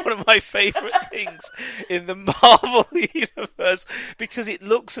 is still one of my favourite things in the Marvel universe, because it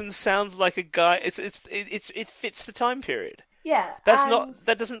looks and sounds like a guy. It fits the time period. Yeah.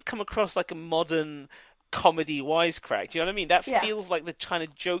 That doesn't come across like a modern comedy wisecrack. Do you know what I mean? That feels like the kind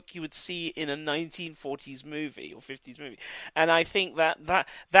of joke you would see in a 1940s movie or 50s movie. And I think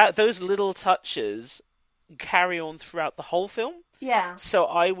that those little touches carry on throughout the whole film. Yeah. So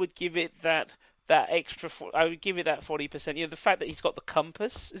I would give it that extra. I would give it that 40%. The fact that he's got the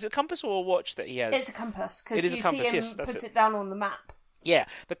compass. Is it a compass or a watch that he has? It's a compass, because you see him put it down on the map. Yeah,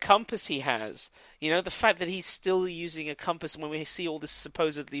 the compass he has. The fact that he's still using a compass when we see all this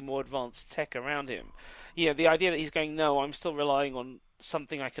supposedly more advanced tech around him. The idea that he's going, no, I'm still relying on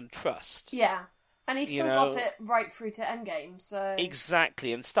something I can trust. Yeah. And he's still got it right through to Endgame, so...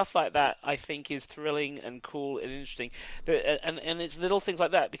 Exactly, and stuff like that I think is thrilling and cool and interesting. And it's little things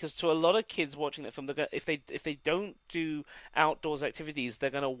like that, because to a lot of kids watching that film, if they don't do outdoors activities, they're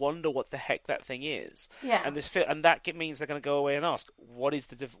going to wonder what the heck that thing is. Yeah. And that means they're going to go away and ask, what is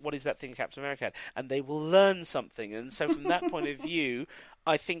that thing Captain America had? And they will learn something. And so from that point of view,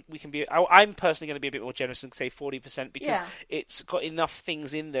 I think we can be... I'm personally going to be a bit more generous and say 40%, because it's got enough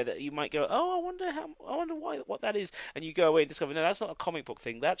things in there that you might go, oh, I wonder what that is, and you go away and discover, no, that's not a comic book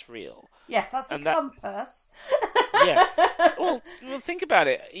thing, that's real. Yes, that's a compass. Yeah. Well, think about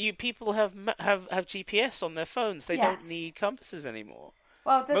it. People have GPS on their phones. They don't need compasses anymore.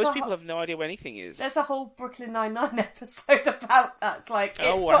 Well, most people have no idea where anything is. There's a whole Brooklyn Nine-Nine episode about that. It's like, I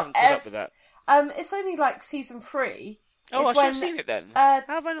haven't caught up with that. It's only like season 3. Oh, I should have seen it then. How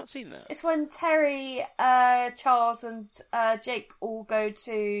have I not seen that? It's when Terry, Charles, and Jake all go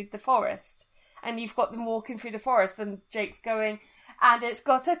to the forest, and you've got them walking through the forest, and Jake's going, and it's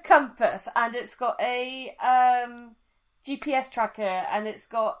got a compass, and it's got a GPS tracker, and it's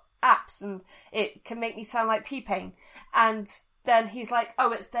got apps, and it can make me sound like T-Pain. And then he's like,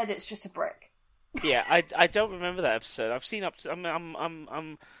 "Oh, it's dead. It's just a brick." Yeah, I don't remember that episode. I've seen up to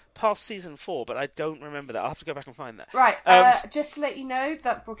I'm past season 4, but I don't remember that. I'll have to go back and find that. Right. Just to let you know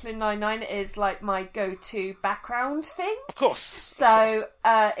that Brooklyn Nine-Nine is like my go-to background thing. Of course. So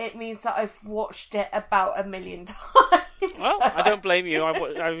it means that I've watched it about 1 million times. Well, I don't blame you.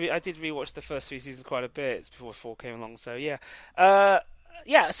 I did rewatch the first 3 seasons quite a bit. It's before 4 came along, so yeah.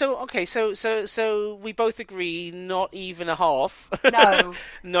 Yeah, so okay, so we both agree, not even a half. No.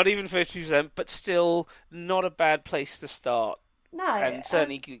 Not even 50%, but still not a bad place to start. No. And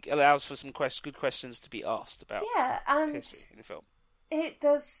certainly allows for some good questions to be asked about history in the film. It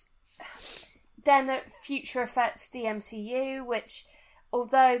does then future affects the MCU, which,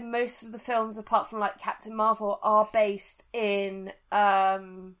 although most of the films, apart from like Captain Marvel, are based in our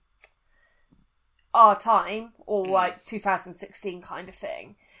time, or like 2016 kind of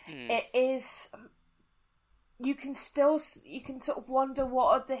thing, it is... You can sort of wonder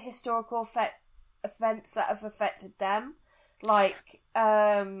what are the historical events that have affected them. Like,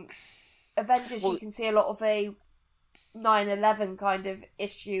 Avengers, you can see a lot of a 9/11 kind of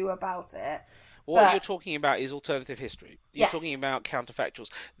issue about it. What you're talking about is alternative history. You're talking about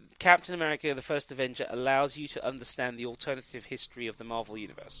counterfactuals. Captain America, the first Avenger, allows you to understand the alternative history of the Marvel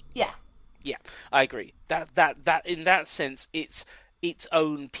Universe. Yeah. Yeah, I agree. That in that sense, it's its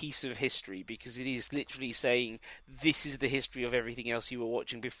own piece of history, because it is literally saying this is the history of everything else you were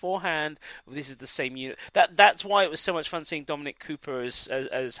watching beforehand. This is the same unit. That's why it was so much fun seeing Dominic Cooper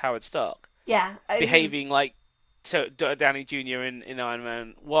as Howard Stark. Yeah, behaving like Downey Jr. in Iron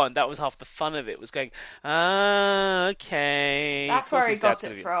Man 1. That was half the fun of it, was going, okay. That's where he got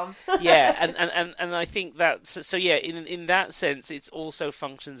it from. Yeah, and I think that, so yeah, in that sense, it also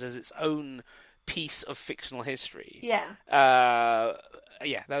functions as its own piece of fictional history. Yeah.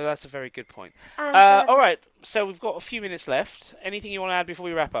 Yeah, that's a very good point. And, all right, so we've got a few minutes left. Anything you want to add before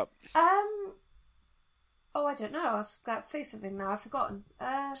we wrap up? Oh, I don't know. I was about to say something now. I've forgotten.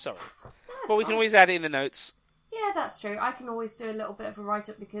 Sorry. Well, we can always add it in the notes. Yeah, that's true. I can always do a little bit of a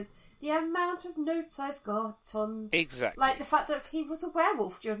write-up because the amount of notes I've got on... Exactly. Like the fact that he was a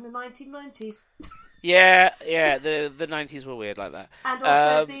werewolf during the 1990s. Yeah, the 90s were weird like that. And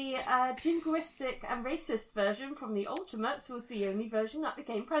also the jingoistic and racist version from the Ultimates was the only version that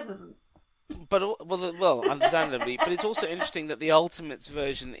became president. But well, understandably, but it's also interesting that the Ultimates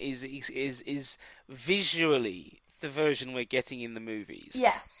version is visually the version we're getting in the movies.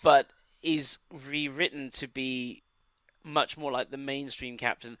 Yes. But is rewritten to be much more like the mainstream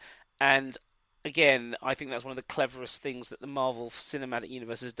Captain. And again, I think that's one of the cleverest things that the Marvel Cinematic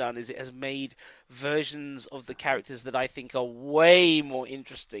Universe has done, is it has made versions of the characters that I think are way more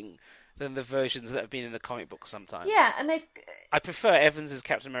interesting than the versions that have been in the comic book sometimes. Yeah, and I prefer Evans as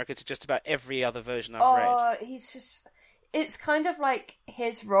Captain America to just about every other version I've read. He's just... It's kind of like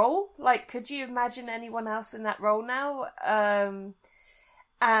his role. Like, could you imagine anyone else in that role now?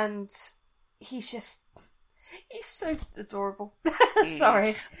 And he's so adorable.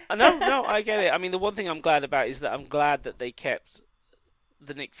 Sorry. No, I get it. I mean, the one thing I'm glad about is that I'm glad that they kept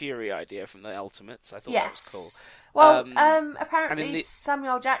the Nick Fury idea from the Ultimates. I thought that was cool. Well, apparently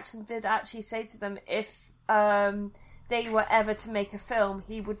Samuel Jackson did actually say to them if they were ever to make a film,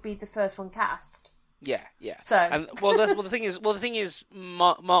 he would be the first one cast. Yeah. So, the thing is,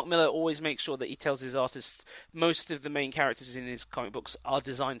 Mark Miller always makes sure that he tells his artists most of the main characters in his comic books are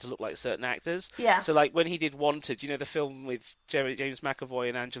designed to look like certain actors. Yeah. So, like when he did Wanted, the film with James McAvoy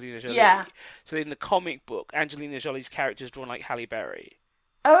and Angelina Jolie. Yeah. So in the comic book, Angelina Jolie's character is drawn like Halle Berry.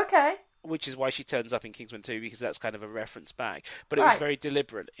 Oh, okay. Which is why she turns up in Kingsman 2, because that's kind of a reference back. But it was very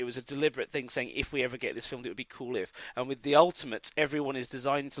deliberate. It was a deliberate thing saying, if we ever get this filmed, it would be cool if. And with the Ultimates, everyone is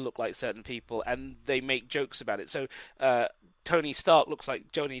designed to look like certain people, and they make jokes about it. So Tony Stark looks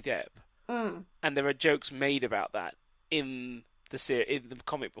like Johnny Depp. Mm. And there are jokes made about that in the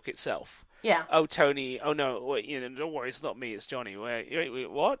comic book itself. Yeah. Oh, Tony. Oh no. Wait, don't worry. It's not me. It's Johnny. Wait,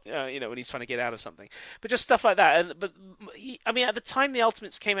 what? When he's trying to get out of something. But just stuff like that. But I mean, at the time the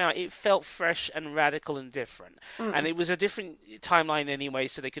Ultimates came out, it felt fresh and radical and different. Mm. And it was a different timeline anyway,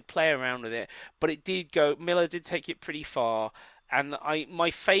 so they could play around with it. But it did go. Miller did take it pretty far. And my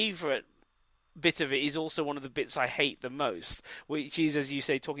favourite bit of it is also one of the bits I hate the most, which is, as you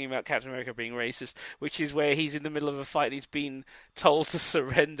say, talking about Captain America being racist, which is where he's in the middle of a fight and he's been told to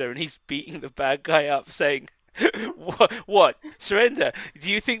surrender and he's beating the bad guy up saying, what? Surrender? Do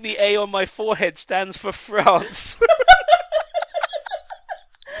you think the A on my forehead stands for France? Which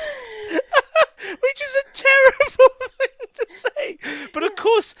is a terrible thing to say. But of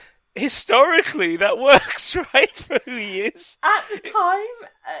course, historically, that works, right, for who he is. At the time,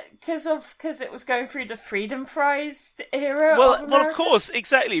 because it was going through the Freedom Fries era. Well, of course,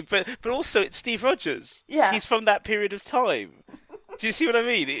 exactly. But also, it's Steve Rogers. Yeah, he's from that period of time. Do you see what I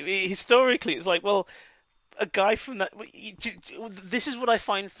mean? Historically, it's like, well, a guy from that. This is what I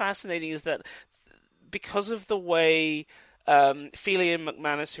find fascinating, is that because of the way Feely and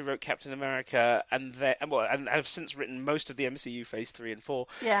McManus, who wrote Captain America, and have since written most of the MCU Phase 3 and 4.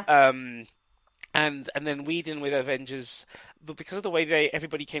 Yeah. And then Whedon with Avengers, but because of the way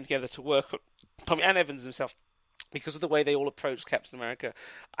everybody came together to work, and Evans himself, because of the way they all approached Captain America,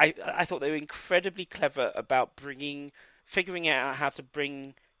 I thought they were incredibly clever about figuring out how to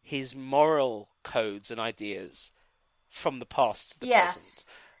bring his moral codes and ideas from the past to the present,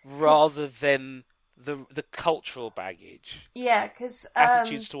 rather than the cultural baggage. Yeah, because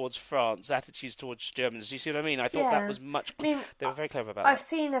attitudes towards France, attitudes towards Germans. Do you see what I mean? I thought that was much. They were very clever about that. I've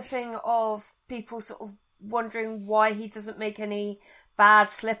seen a thing of people sort of wondering why he doesn't make any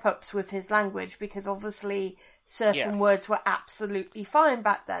bad slip-ups with his language, because obviously certain words were absolutely fine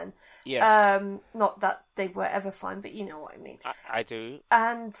back then. Yes. Not that they were ever fine, but you know what I mean. I do.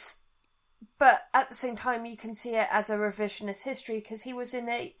 But at the same time, you can see it as a revisionist history, because he was in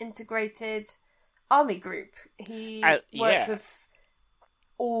a integrated army group. He worked with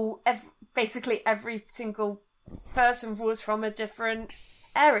basically every single person was from a different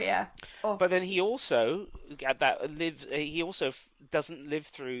area. But then he also doesn't live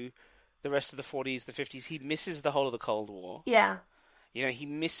through the rest of the 40s, the 50s. He misses the whole of the Cold War. Yeah. He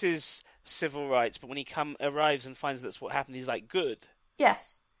misses civil rights, but when he arrives and finds that's what happened, he's like, good.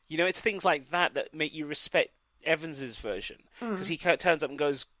 Yes. It's things like that make you respect Evans's version, because he turns up and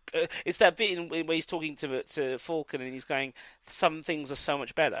goes. It's that bit where he's talking to Falcon and he's going, "Some things are so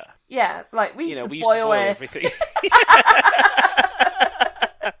much better." Yeah, like we used to used boil to boil it. everything.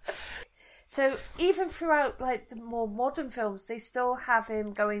 So even throughout like the more modern films, they still have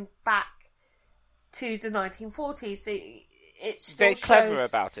him going back to the 1940s. It still They're clever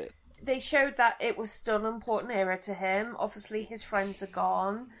about it. They showed that it was still an important era to him. Obviously, his friends are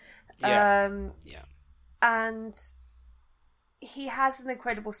gone. Yeah. And he has an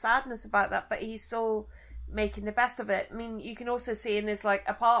incredible sadness about that, but he's still making the best of it. I mean, you can also see in his like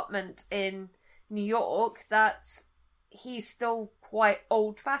apartment in New York that he's still quite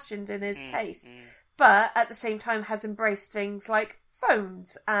old-fashioned in his taste, but at the same time has embraced things like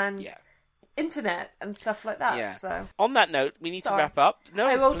phones and internet and stuff like that. Yeah. So on that note, we need to wrap up. No,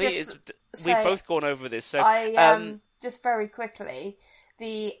 I will please. just say, We've both gone over this. So just very quickly,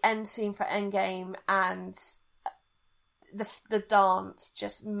 the end scene for Endgame and the dance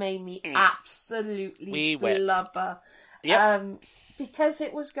just made me absolutely blubber. Because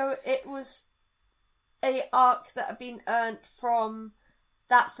it was a arc that had been earned from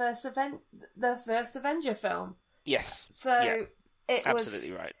that the first Avenger film. Yes. So it was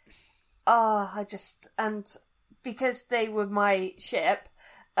absolutely right. And because they were my ship,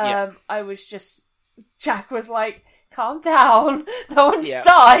 I was just, Jack was like, calm down, no one's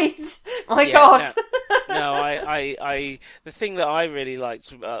died. My God. No, I the thing that I really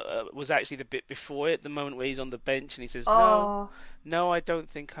liked was actually the bit before it, the moment where he's on the bench and he says, no, I don't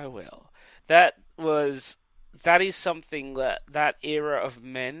think I will. That is something that era of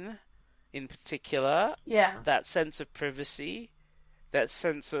men in particular, that sense of privacy, that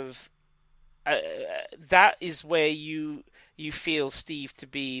sense of that is where you feel Steve to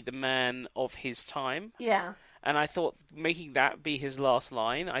be the man of his time. Yeah. And I thought making that be his last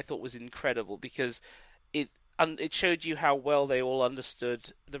line, I thought was incredible, because it showed you how well they all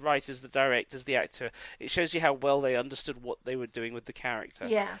understood, the writers, the directors, the actor. It shows you how well they understood what they were doing with the character.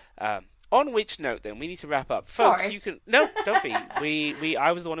 Yeah. On which note, then, we need to wrap up. Folks, Sorry. you can... No, don't be.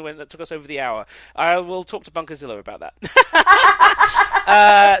 I was the one that took us over the hour. I will talk to Bunkerzilla about that.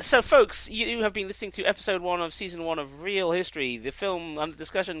 So, folks, you have been listening to episode 1 of season 1 of Real History, the film under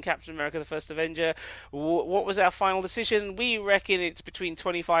discussion, Captain America: The First Avenger. What was our final decision? We reckon it's between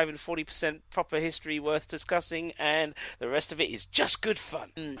 25 and 40% proper history worth discussing, and the rest of it is just good fun.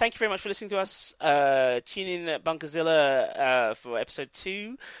 Thank you very much for listening to us. Tune in at Bunkerzilla for episode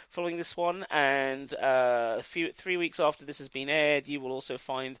 2, following this one, and 3 weeks after this has been aired, you will also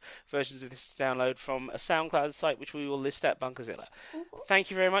find versions of this to download from a SoundCloud site, which we will list at Bunkerzilla.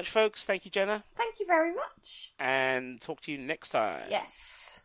 Thank you very much, folks. Thank you, Jenna. Thank you very much. And talk to you next time. Yes.